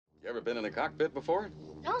You ever been in a cockpit before?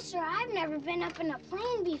 No, sir, I've never been up in a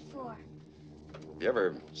plane before. You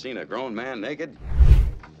ever seen a grown man naked?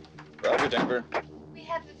 Roger, Denver. We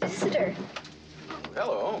have a visitor.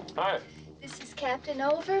 Hello. Hi. This is Captain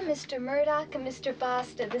Over, Mr. Murdoch, and Mr.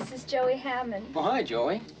 Basta. This is Joey Hammond. Oh, hi,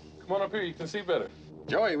 Joey. Come on up here. You can see better.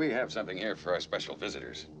 Joey, we have something here for our special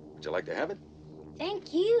visitors. Would you like to have it?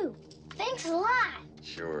 Thank you. Thanks a lot.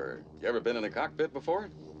 Sure. You ever been in a cockpit before?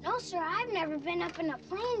 No, sir, I've never been up in a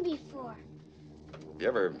plane before. You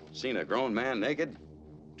ever seen a grown man naked? Do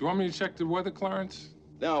you want me to check the weather, Clarence?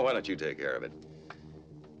 No, why don't you take care of it?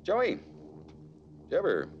 Joey, you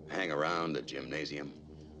ever hang around the gymnasium?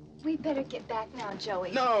 We better get back now,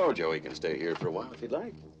 Joey. No, Joey can stay here for a while if you'd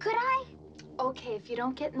like. Could I? Okay, if you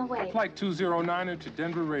don't get in the way. Flight 209er to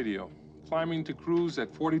Denver Radio. Climbing to cruise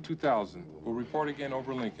at 42,000. We'll report again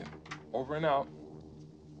over Lincoln. Over and out.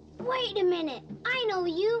 Wait a minute. I know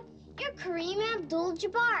you. You're Kareem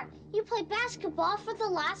Abdul-Jabbar. You play basketball for the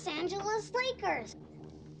Los Angeles Lakers.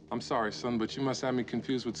 I'm sorry, son, but you must have me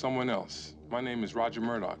confused with someone else. My name is Roger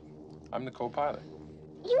Murdoch. I'm the co-pilot.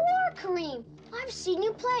 You are Kareem. I've seen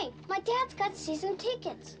you play. My dad's got season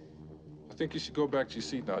tickets. I think you should go back to your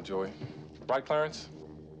seat now, Joey. Right, Clarence?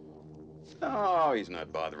 No, he's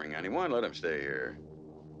not bothering anyone. Let him stay here.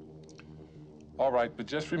 All right, but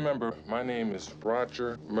just remember, my name is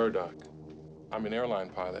Roger Murdoch. I'm an airline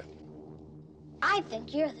pilot. I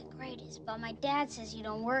think you're the greatest, but my dad says you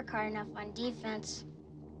don't work hard enough on defense.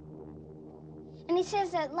 And he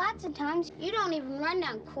says that lots of times you don't even run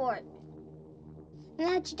down court. And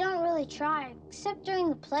that you don't really try, except during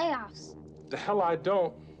the playoffs. The hell I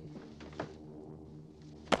don't.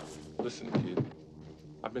 Listen, kid.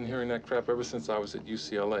 I've been hearing that crap ever since I was at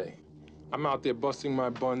UCLA. I'm out there busting my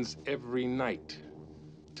buns every night.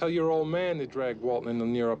 Tell your old man to drag Walton and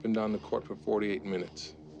Lanier up and down the court for 48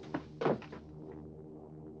 minutes.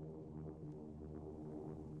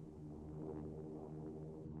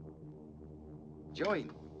 Joey, do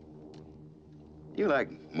you like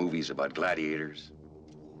movies about gladiators?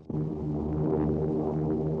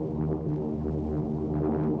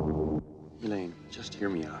 Elaine, just hear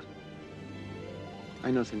me out.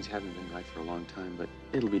 I know things haven't been right for a long time, but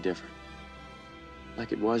it'll be different.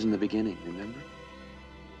 Like it was in the beginning, remember?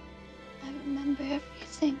 I remember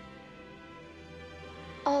everything.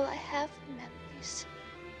 All I have are memories.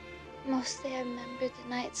 Mostly I remember the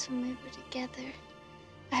nights when we were together.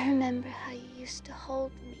 I remember how you used to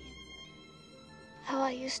hold me, and how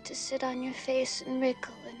I used to sit on your face and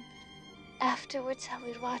wriggle, and afterwards how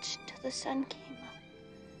we'd watch until the sun came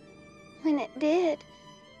up. When it did,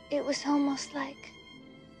 it was almost like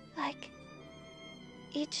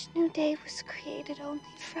each new day was created only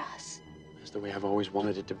for us. That's the way I've always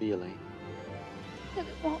wanted it to be, Elaine. But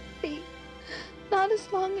it won't be. Not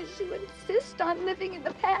as long as you insist on living in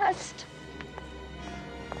the past.